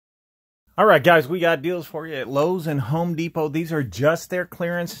All right, guys, we got deals for you at Lowe's and Home Depot. These are just their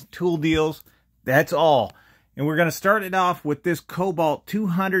clearance tool deals. That's all. And we're going to start it off with this Kobalt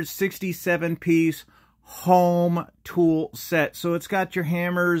 267-piece home tool set. So it's got your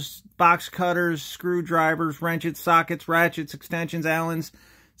hammers, box cutters, screwdrivers, wrenches, sockets, ratchets, extensions, Allens.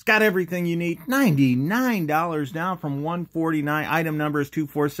 It's got everything you need. $99 down from $149. Item number is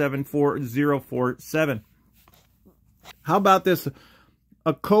 2474047. How about this?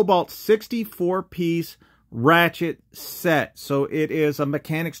 A Kobalt 64-piece ratchet set. So it is a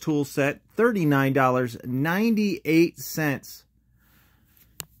mechanics tool set, $39.98.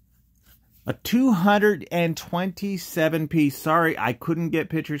 A 227-piece, sorry, I couldn't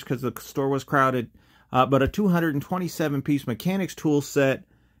get pictures because the store was crowded, but a 227-piece mechanics tool set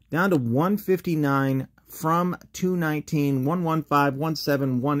down to $159 from $219. 115,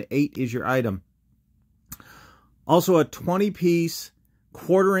 1718 is your item. Also a 20-piece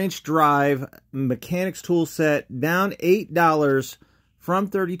quarter-inch drive mechanics tool set down $8 from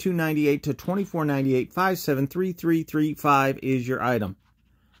 $32.98 to $24.98. 573335 is your item.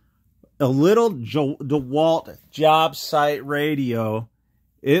 A little DeWalt job site radio.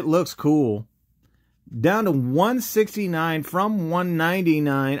 It looks cool. Down to $169 from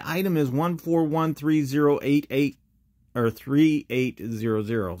 $199. Item is 1413088 or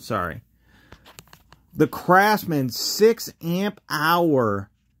 3800. Sorry. The Craftsman 6 amp hour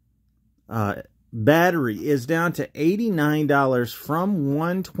battery is down to $89 from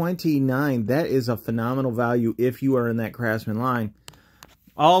 $129. That is a phenomenal value if you are in that Craftsman line.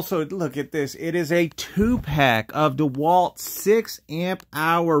 Also, look at this. It is a 2-pack of DeWalt 6 amp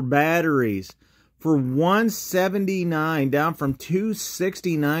hour batteries for $179, down from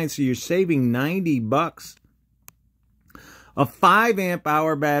 $269. So you're saving $90. A 5 amp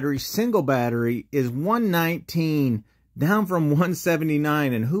hour battery, single battery, is $119, down from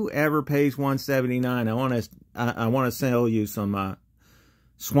 $179. And whoever pays $179, I want to sell you some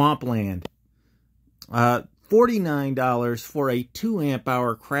swampland. $49 for a 2 amp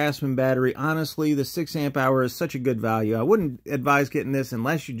hour Craftsman battery. Honestly, the 6 amp hour is such a good value. I wouldn't advise getting this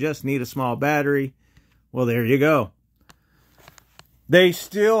unless you just need a small battery. Well, there you go. They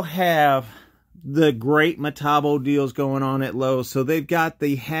still have the great metabo deals going on at Lowe's. So they've got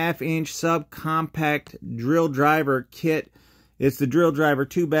the 1/2-inch subcompact drill driver kit. It's the drill driver,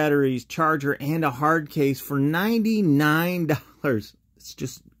 2 batteries, charger, and a hard case for $99. It's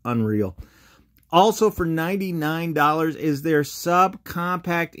just unreal. Also for $99 is their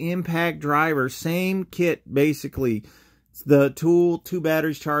subcompact impact driver. Same kit, basically. It's the tool, 2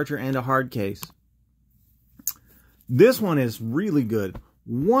 batteries, charger, and a hard case. This one is really good.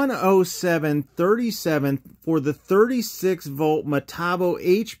 $107.37 for the 36-volt metabo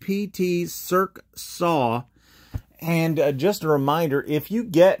HPT Circ saw. And just a reminder, if you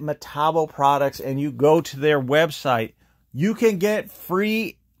get metabo products and you go to their website, you can get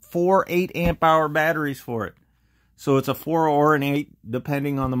free 4 8 amp hour batteries for it. So it's a 4 or an 8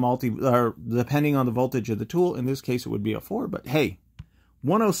 depending on the depending on the voltage of the tool. In this case it would be a 4, but hey,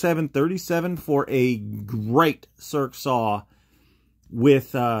 $107.37 for a great Circ saw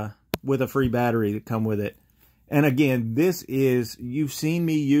with a free battery to come with it. And again, this is, you've seen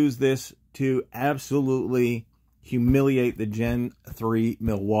me use this to absolutely humiliate the Gen 3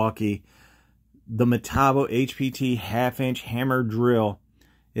 Milwaukee. The metabo HPT 1/2-inch hammer drill.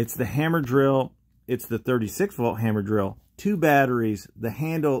 It's the hammer drill. It's the 36-volt hammer drill. 2 batteries, the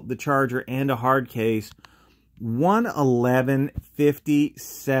handle, the charger, and a hard case.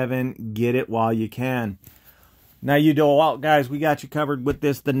 $111.57. Get it while you can. Now, you DeWalt guys, we got you covered with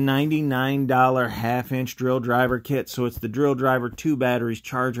this, the $99 1/2-inch drill driver kit. So it's the drill driver, 2 batteries,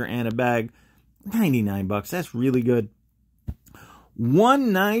 charger, and a bag. $99. That's really good.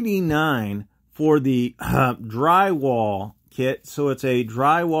 $199 for the drywall kit. So it's a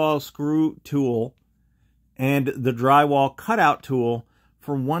drywall screw tool and the drywall cutout tool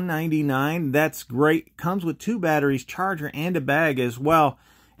for $199. That's great. Comes with 2 batteries, charger, and a bag as well.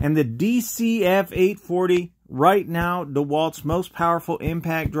 And the DCF 840, right now, DeWalt's most powerful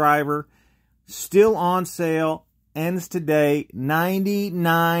impact driver, still on sale, ends today.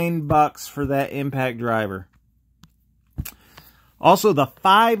 $99 for that impact driver. Also, the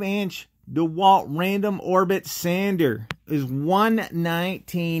 5-inch DeWalt Random Orbit sander is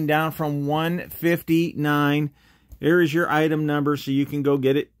 $119, down from $159. There is your item number, so you can go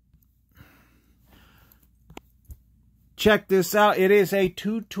get it. Check this out. It is a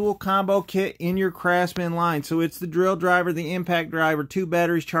 2-tool combo kit in your Craftsman line. So it's the drill driver, the impact driver, 2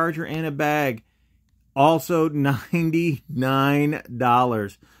 batteries, charger, and a bag. Also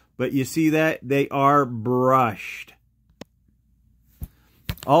 $99. But you see that? They are brushed.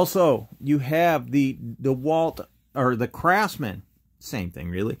 Also, you have the DEWALT, or the Craftsman, same thing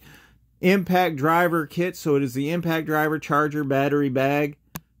really, impact driver kit. So it is the impact driver, charger, battery, bag.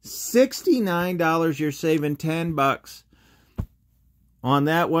 $69, you're saving $10 on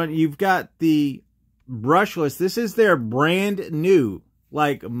that one. You've got the brushless. This is their brand new,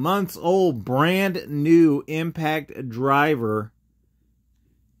 like months old, brand new impact driver.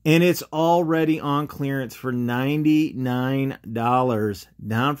 And it's already on clearance for $99,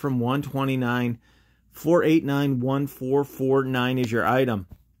 down from $129. $489,1449 is your item.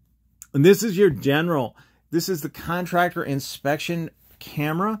 And this is your general. This is the contractor inspection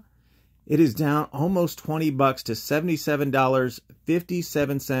camera. It is down almost $20 to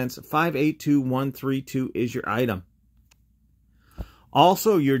 $77.57. 582132 is your item.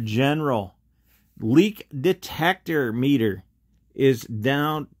 Also, your general leak detector meter is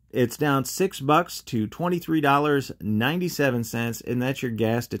down. It's down $6 to $23.97, and that's your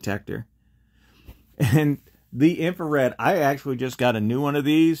gas detector. And the infrared, I actually just got a new one of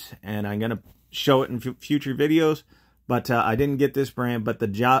these, and I'm going to show it in future videos. But I didn't get this brand, but the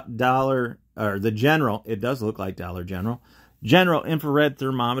General, it does look like Dollar General. General infrared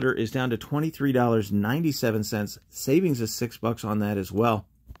thermometer is down to $23.97. Savings is $6 on that as well.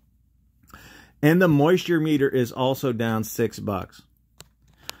 And the moisture meter is also down $6.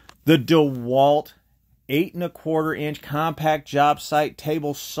 The DEWALT 8 1/4 inch compact job site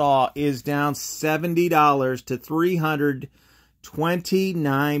table saw is down $70 to $329.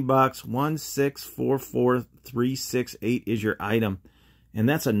 1644368 is your item, and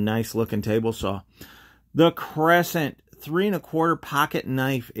that's a nice looking table saw. The Crescent 3 1/4 pocket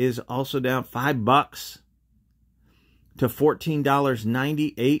knife is also down $5 to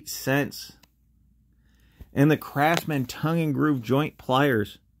 $14.98. And the Craftsman tongue and groove joint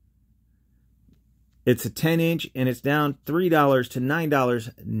pliers, it's a 10 inch and it's down $3 to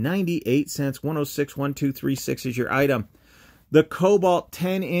 $9.98. 1061236 is your item. The Kobalt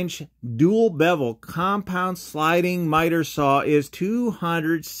 10 inch dual bevel compound sliding miter saw is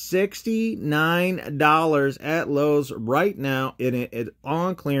 $269 at Lowe's right now. It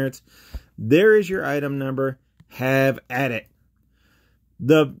on clearance. There is your item number. Have at it.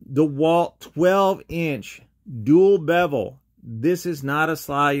 The DEWALT 12 inch dual bevel. This is not a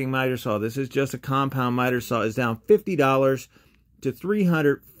sliding miter saw. This is just a compound miter saw. Is down $50 to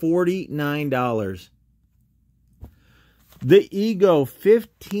 $349. The Ego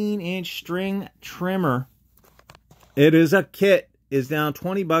 15-inch string trimmer, it is a kit, is down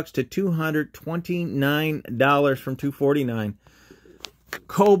 $20 to $229 from $249.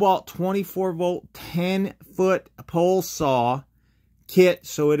 Kobalt 24-volt 10-foot pole saw kit.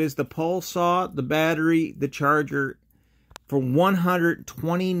 So it is the pole saw, the battery, the charger for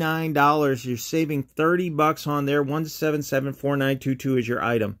 $129. You're saving $30 on there. 1774922 is your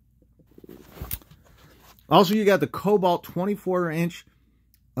item. Also, you got the Kobalt 24-inch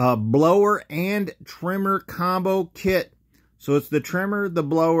blower and trimmer combo kit. So it's the trimmer, the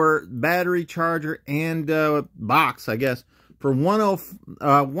blower, battery, charger, and box, I guess, for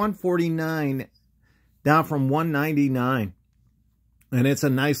 $149, down from $199. And it's a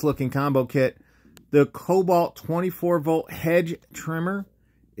nice looking combo kit. The Kobalt 24-volt hedge trimmer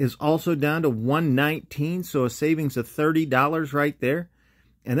is also down to $119, so a savings of $30 right there.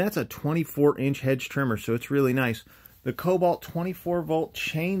 And that's a 24-inch hedge trimmer, so it's really nice. The Kobalt 24-volt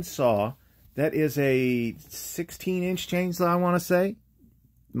chainsaw, that is a 16-inch chainsaw, I want to say.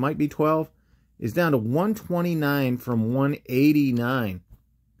 It might be 12. Is down to $129 from $189.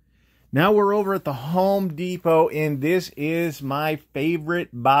 Now we're over at the Home Depot, and this is my favorite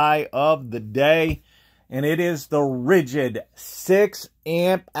buy of the day. And it is the Ridgid 6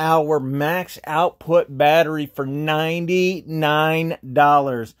 amp hour max output battery for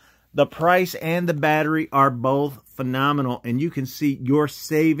 $99. The price and the battery are both phenomenal. And you can see you're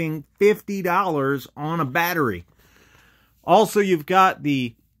saving $50 on a battery. Also, you've got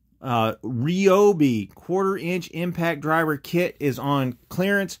the ryobi 1/4 inch impact driver kit is on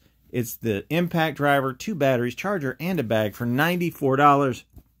clearance. It's the impact driver, 2 batteries, charger, and a bag for $94.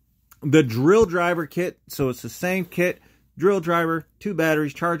 The drill driver kit, so it's the same kit, drill driver, 2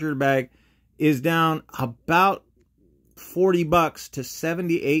 batteries, charger, bag, is down about $40 to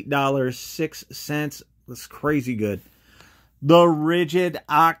 $78.06. That's crazy good. The Ridgid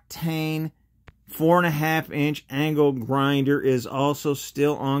Octane 4 1/2 inch angle grinder is also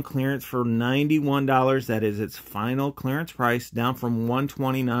still on clearance for $91. That is its final clearance price, down from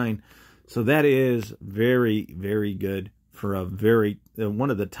 $129. So that is very, very good for a one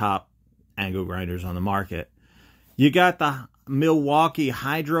of the top angle grinders on the market. You got the Milwaukee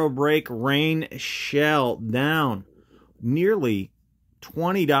Hydro Brake Rain Shell, down nearly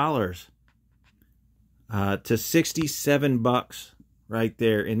 $20 to $67 right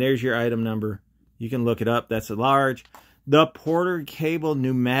there. And there's your item number. You can look it up. That's a large. The Porter Cable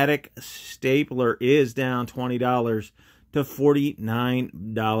pneumatic stapler is down $20 to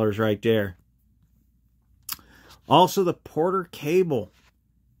 $49 right there. Also, the Porter Cable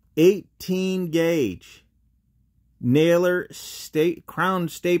 18 gauge nailer crown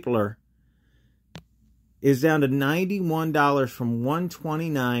stapler is down to $91 from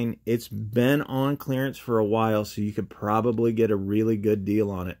 $129. It's been on clearance for a while, so you could probably get a really good deal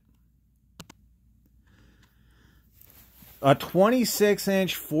on it. A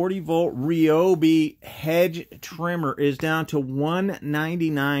 26-inch 40-volt ryobi hedge trimmer is down to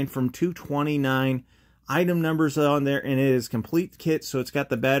 $199 from $229. Item numbers on there, and it is complete kit, so it's got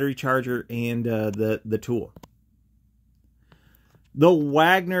the battery charger and the tool. The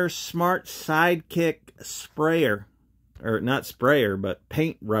Wagner Smart Sidekick sprayer, or not sprayer, but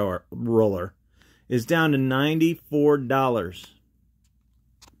paint roller, is down to $94.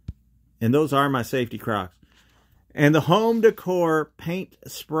 And those are my safety Crocs. And the Home Decor paint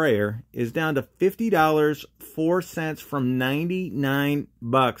sprayer is down to $50.04 from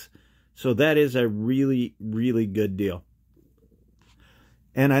 $99. So that is a really, really good deal.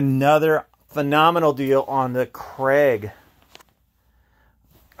 And another phenomenal deal on the Craig.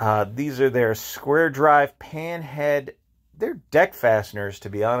 These are their square drive pan head. They're deck fasteners, to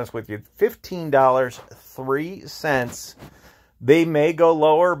be honest with you. $15.03. They may go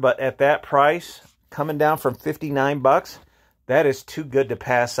lower, but at that price, coming down from $59, that is too good to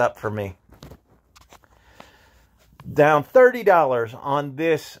pass up for me. Down $30 on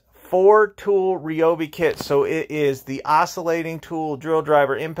this 4-tool ryobi kit. So it is the oscillating tool, drill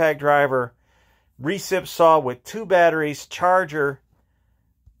driver, impact driver, recip saw with 2 batteries, charger,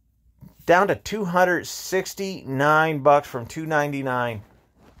 down to $269 from $299.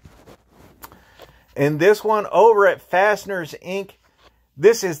 And this one over at Fasteners Inc.,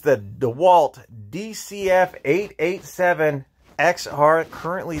 this is the DEWALT DCF 887 XR.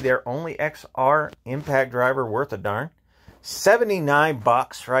 Currently their only XR impact driver worth a darn.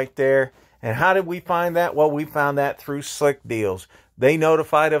 $79 right there. And how did we find that? Well, we found that through Slick Deals. They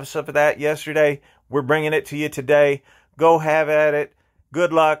notified us of that yesterday. We're bringing it to you today. Go have at it.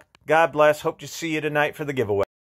 Good luck. God bless. Hope to see you tonight for the giveaway.